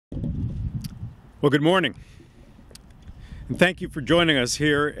Well, good morning, and thank you for joining us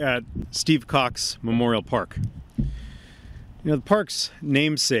here at Steve Cox Memorial Park. You know, the park's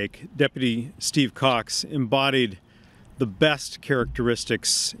namesake, Deputy Steve Cox, embodied the best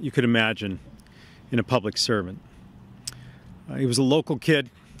characteristics you could imagine in a public servant. He was a local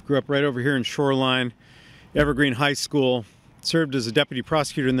kid, grew up right over here in Shoreline, Evergreen High School, served as a deputy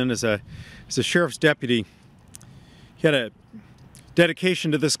prosecutor and then as a sheriff's deputy. He had a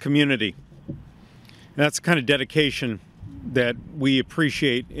dedication to this community. And that's the kind of dedication that we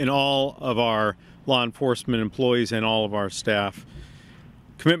appreciate in all of our law enforcement employees and all of our staff.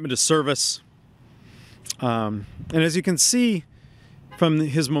 Commitment to service. And as you can see from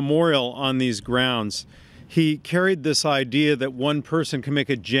his memorial on these grounds, he carried this idea that one person can make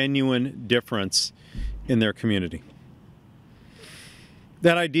a genuine difference in their community.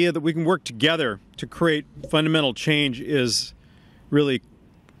 That idea that we can work together to create fundamental change is really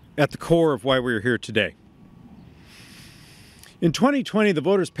at the core of why we're here today. In 2020, the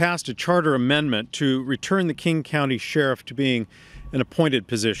voters passed a charter amendment to return the King County Sheriff to being an appointed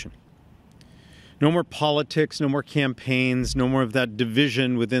position. No more politics, no more campaigns, no more of that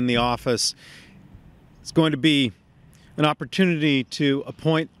division within the office. It's going to be an opportunity to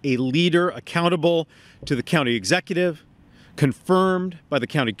appoint a leader accountable to the county executive, confirmed by the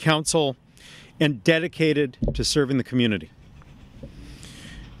county council, and dedicated to serving the community.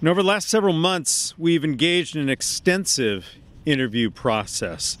 And over the last several months, we've engaged in an extensive interview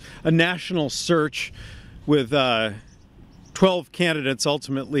process, a national search with 12 candidates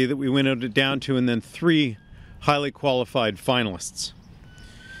ultimately that we winnowed it down to, and then 3 highly qualified finalists.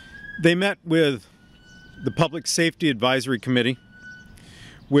 They met with the Public Safety Advisory Committee,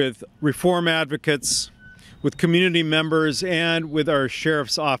 with reform advocates, with community members, and with our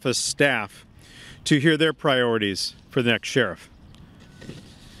Sheriff's Office staff to hear their priorities for the next sheriff.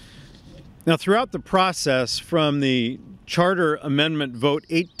 Now, throughout the process, from the charter amendment vote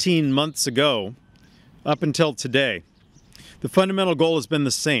 18 months ago up until today, the fundamental goal has been the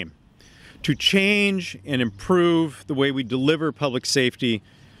same: to change and improve the way we deliver public safety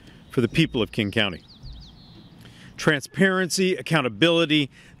for the people of King County. Transparency, accountability,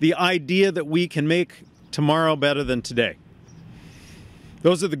 the idea that we can make tomorrow better than today.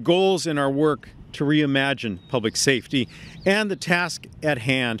 Those are the goals in our work to reimagine public safety and the task at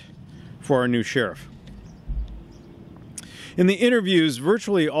hand for our new sheriff. In the interviews,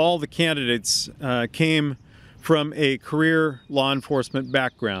 virtually all the candidates came from a career law enforcement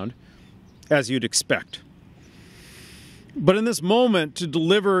background, as you'd expect. But in this moment, to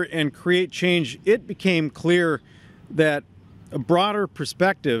deliver and create change, it became clear that a broader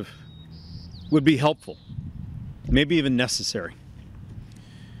perspective would be helpful, maybe even necessary.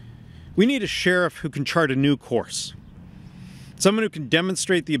 We need a sheriff who can chart a new course. Someone who can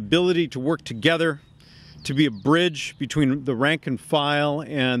demonstrate the ability to work together, to be a bridge between the rank and file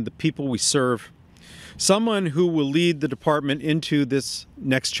and the people we serve. Someone who will lead the department into this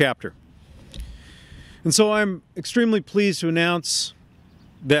next chapter. And so I'm extremely pleased to announce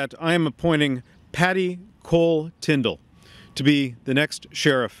that I am appointing Patty Cole Tyndall to be the next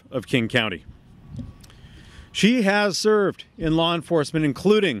sheriff of King County. She has served in law enforcement,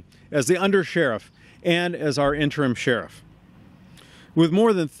 including as the undersheriff and as our interim sheriff. With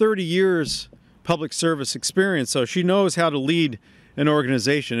more than 30 years public service experience, so she knows how to lead an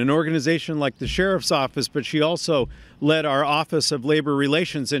organization like the Sheriff's Office, but she also led our Office of Labor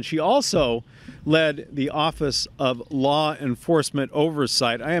Relations, and she also led the Office of Law Enforcement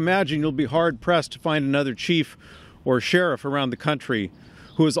Oversight. I imagine you'll be hard-pressed to find another chief or sheriff around the country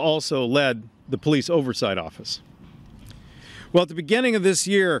who has also led the Police Oversight Office. Well, at the beginning of this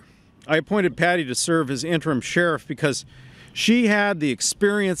year, I appointed Patty to serve as interim sheriff because she had the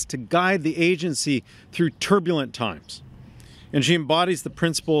experience to guide the agency through turbulent times. And she embodies the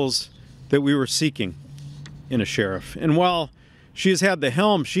principles that we were seeking in a sheriff. And while she has had the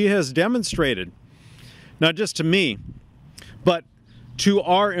helm, she has demonstrated, not just to me, but to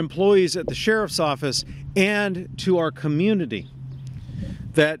our employees at the Sheriff's Office and to our community,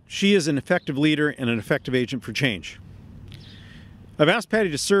 that she is an effective leader and an effective agent for change. I've asked Patty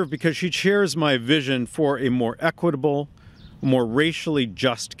to serve because she shares my vision for a more equitable, more racially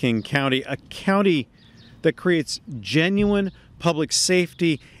just King County, a county that creates genuine public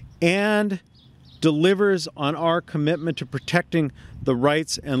safety and delivers on our commitment to protecting the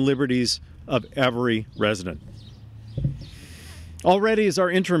rights and liberties of every resident. Already as our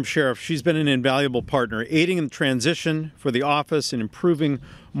interim sheriff, she's been an invaluable partner, aiding in the transition for the office and improving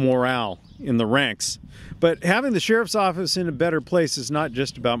morale in the ranks. But having the sheriff's office in a better place is not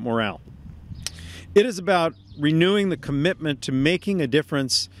just about morale. It is about renewing the commitment to making a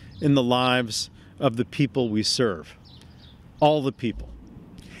difference in the lives of the people we serve, all the people,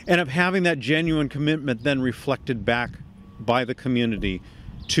 and of having that genuine commitment then reflected back by the community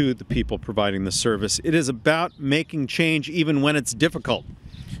to the people providing the service. It is about making change even when it's difficult,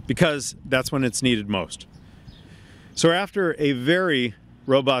 because that's when it's needed most. So after a very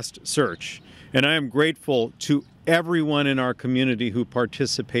robust search, and I am grateful to everyone in our community who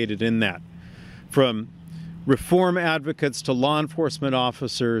participated in that, from reform advocates to law enforcement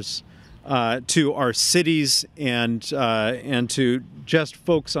officers, to our cities and to just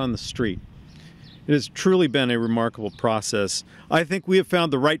folks on the street. It has truly been a remarkable process. I think we have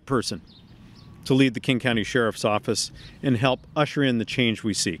found the right person to lead the King County Sheriff's Office and help usher in the change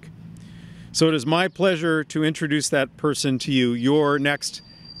we seek. So it is my pleasure to introduce that person to you, your next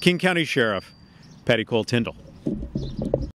King County Sheriff, Patty Cole Tindall.